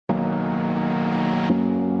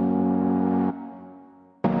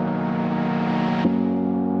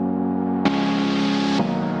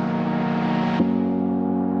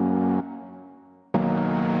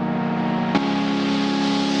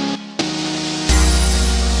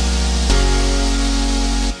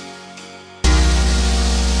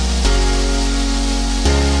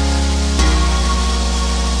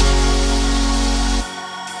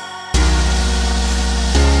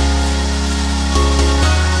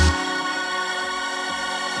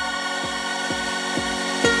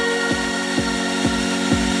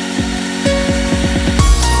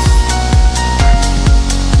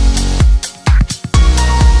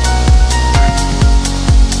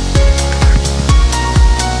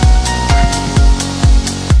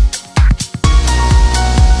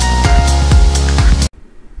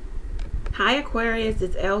Aquarius,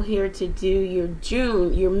 it's Elle here to do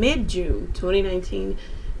your mid-June 2019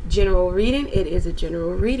 general reading. It is a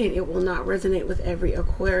general reading. It will not resonate with every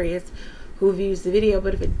Aquarius who views the video,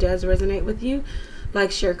 but if it does resonate with you,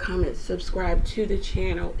 like, share, comment, subscribe to the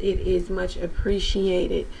channel. It is much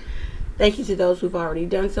appreciated. Thank you to those who've already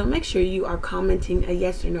done so. Make sure you are commenting a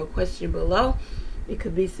yes or no question below. It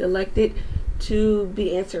could be selected to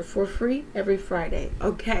be answered for free every Friday.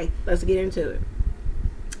 Okay, let's get into it.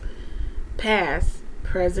 Past,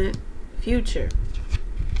 present, future.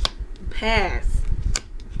 Past.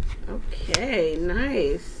 Okay,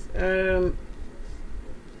 nice.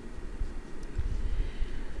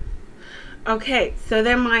 Okay, so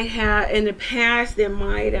there might have, in the past, there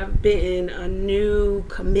might have been a new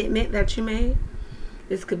commitment that you made.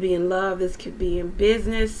 This could be in love. This could be in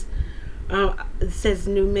business. It says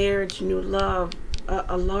new marriage, new love,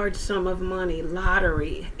 a large sum of money,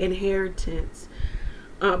 lottery, inheritance,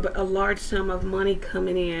 but a large sum of money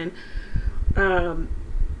coming in.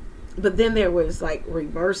 But then there was like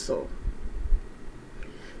reversal.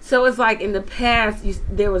 So it's like in the past,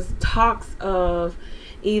 there was talks of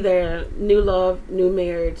either new love, new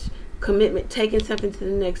marriage, commitment, taking something to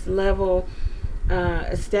the next level,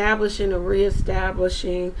 establishing or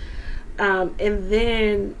reestablishing, and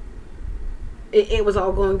then it was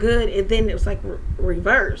all going good, and then it was like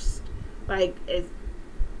reversed, like it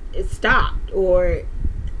stopped, or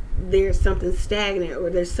there's something stagnant,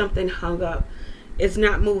 or there's something hung up. It's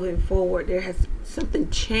not moving forward. There has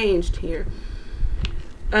something changed here.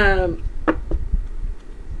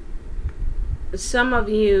 Some of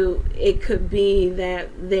you, it could be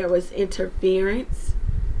that there was interference.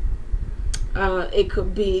 It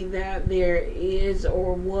could be that there is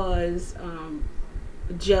or was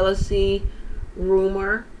jealousy,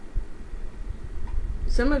 rumor.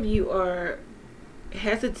 Some of you are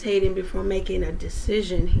hesitating before making a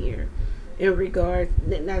decision here in regards.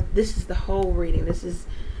 Now, this is the whole reading. This is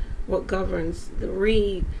what governs the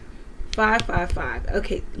read. 555.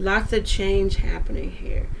 Okay, lots of change happening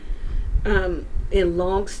here. In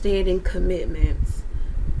long-standing commitments,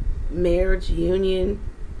 marriage, union,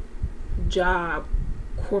 job,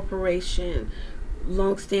 corporation,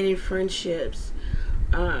 long-standing friendships,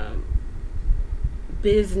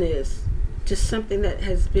 business, just something that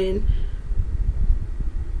has been,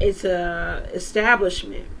 it's a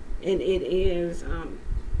establishment, and it is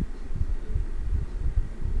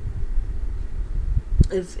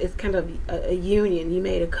it's kind of a union. You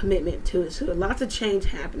made a commitment to it. So lots of change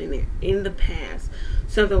happening there. In the past,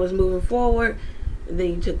 something was moving forward, and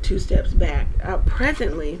then you took 2 steps back.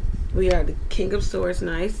 Presently, we are the King of Swords,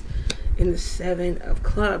 nice, and the 7 of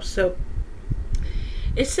Clubs. So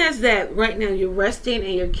it says that right now you're resting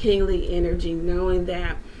in your kingly energy, knowing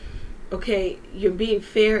that, okay, you're being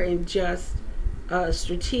fair and just,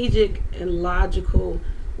 strategic and logical,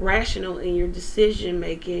 rational in your decision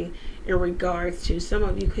making in regards to, some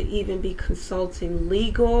of you could even be consulting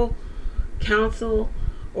legal counsel,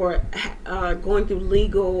 or going through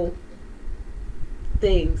legal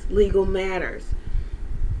things, legal matters.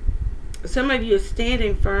 Some of you are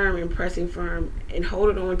standing firm and pressing firm and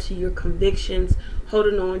holding on to your convictions,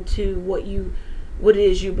 holding on to what it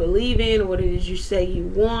is you believe in, what it is you say you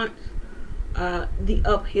want. The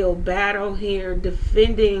uphill battle here,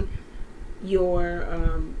 defending your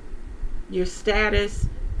status,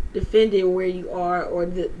 defending where you are, or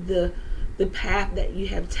the path that you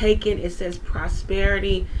have taken. It says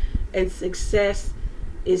prosperity and success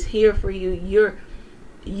is here for you.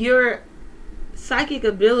 Your psychic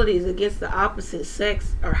abilities against the opposite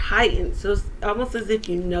sex are heightened, so it's almost as if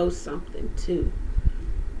you know something too.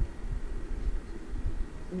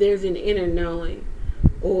 There's an inner knowing,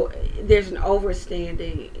 or there's an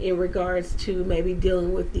overstanding in regards to maybe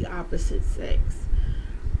dealing with the opposite sex.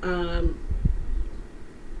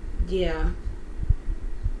 Yeah.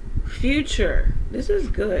 Future. This is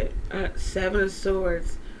good. 7 of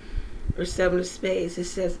Swords, or 7 of Spades. It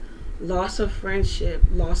says loss of friendship,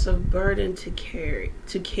 loss of burden to carry.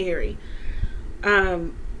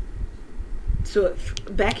 So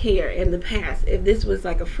back here in the past, if this was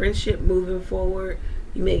like a friendship moving forward,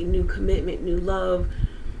 you made new commitment, new love,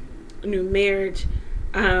 new marriage,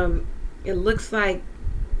 it looks like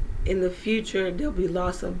in the future there'll be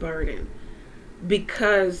loss of burden,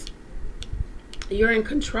 because you're in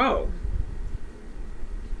control.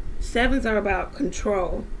 7s are about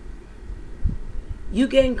control. You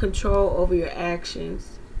gain control over your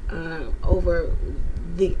actions, over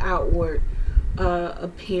the outward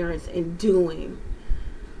appearance and doing.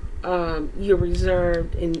 You're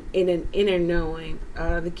reserved in an inner knowing.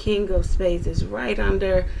 The King of Spades is right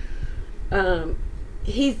under,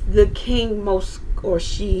 he's the king, most, or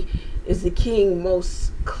she is the king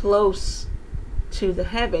most close to the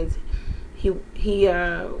heavens. He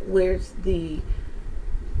wears the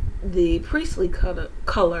priestly color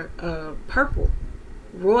purple,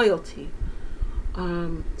 royalty,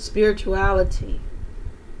 spirituality.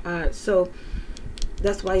 So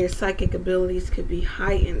that's why your psychic abilities could be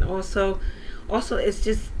heightened. Also, it's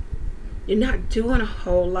just you're not doing a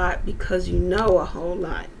whole lot because you know a whole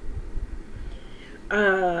lot.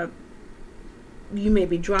 You may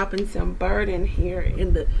be dropping some burden here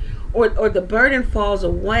in the, or the burden falls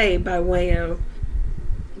away by way of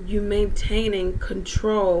you maintaining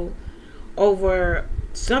control over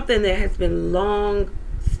something that has been long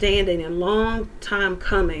standing and long time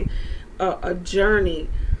coming, a journey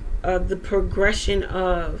of the progression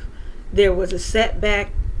of, there was a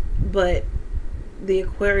setback, but the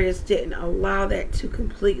Aquarius didn't allow that to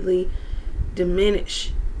completely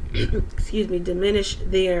diminish excuse me, diminish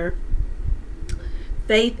their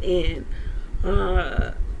faith in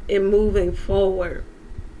moving forward.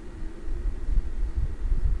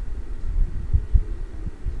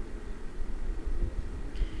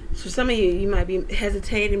 So some of you might be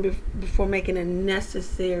hesitating before making a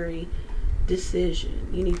necessary decision.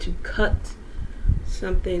 You need to cut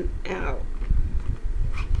something out.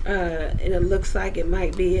 And it looks like it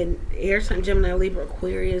might be an air sign, Gemini, Libra,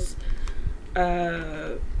 Aquarius.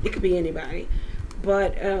 It could be anybody.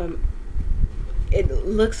 But it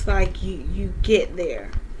looks like you get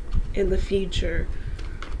there in the future.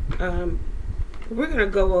 We're going to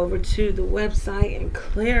go over to the website and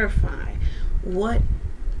clarify what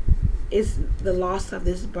is the loss of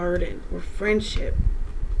this burden or friendship.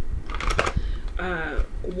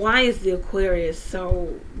 Why is the Aquarius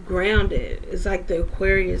so grounded? It's like the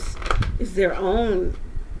Aquarius is their own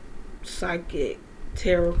psychic,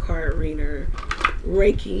 tarot card reader,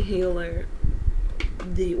 Reiki healer.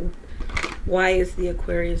 Why is the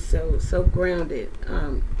Aquarius so grounded?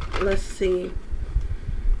 Let's see.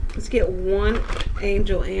 Let's get one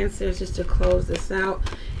angel answers just to close this out.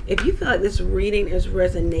 If you feel like this reading is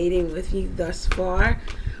resonating with you thus far,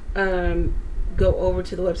 go over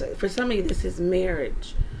to the website. For some of you, this is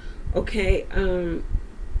marriage. Okay,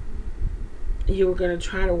 you were going to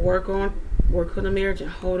try to work on the marriage and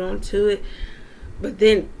hold on to it, but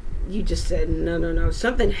then you just said no.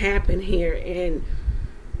 Something happened here, and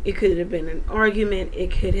it could have been an argument,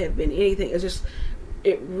 it could have been anything. It's just,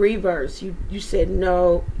 it reversed. You said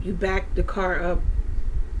no, you backed the car up,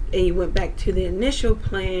 and you went back to the initial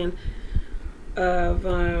plan of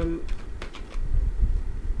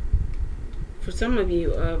for some of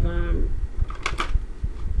you, of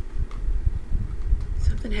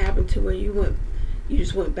something happened to where you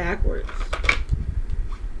just went backwards,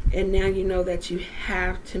 and now you know that you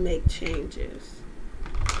have to make changes.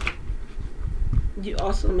 You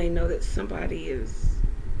also may know that somebody is,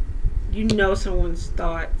 someone's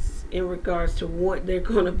thoughts in regards to what they're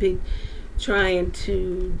going to be trying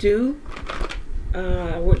to do,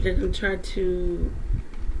 what they're going to try to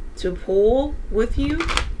pull with you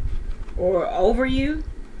or over you.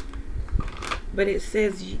 But it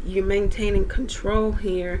says you're maintaining control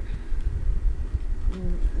here.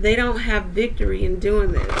 They don't have victory in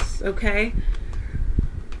doing this, okay?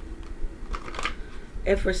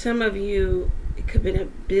 And for some of you, it could have been a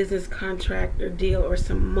business contract or deal or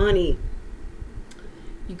some money.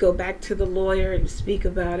 You go back to the lawyer and speak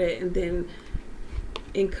about it, and then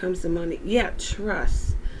in comes the money. Yeah,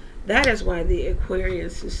 trust. That is why the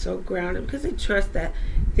Aquarius is so grounded, because they trust that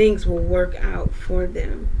things will work out for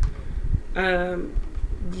them.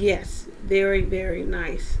 Yes, very, very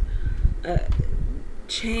nice.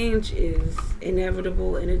 Change is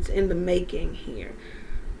inevitable, and it's in the making here.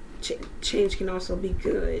 Change can also be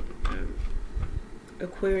good.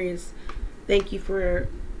 Aquarius, thank you for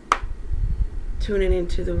tuning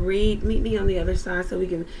into the read. Meet me on the other side so we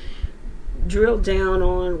can drill down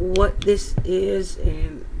on what this is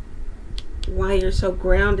and why you're so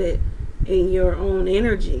grounded in your own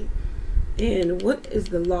energy, and what is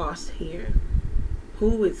the loss here.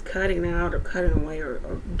 Who is cutting out or cutting away or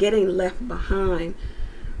getting left behind?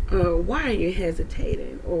 Why are you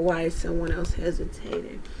hesitating, or why is someone else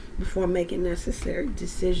hesitating before making necessary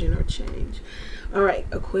decision or change? All right,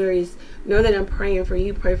 Aquarius, know that I'm praying for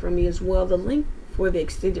you. Pray for me as well. The link for the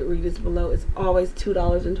extended read is below. It's always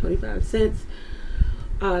 $2.25,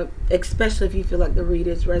 especially if you feel like the read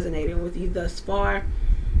is resonating with you thus far.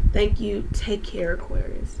 Thank you. Take care,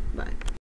 Aquarius. Bye.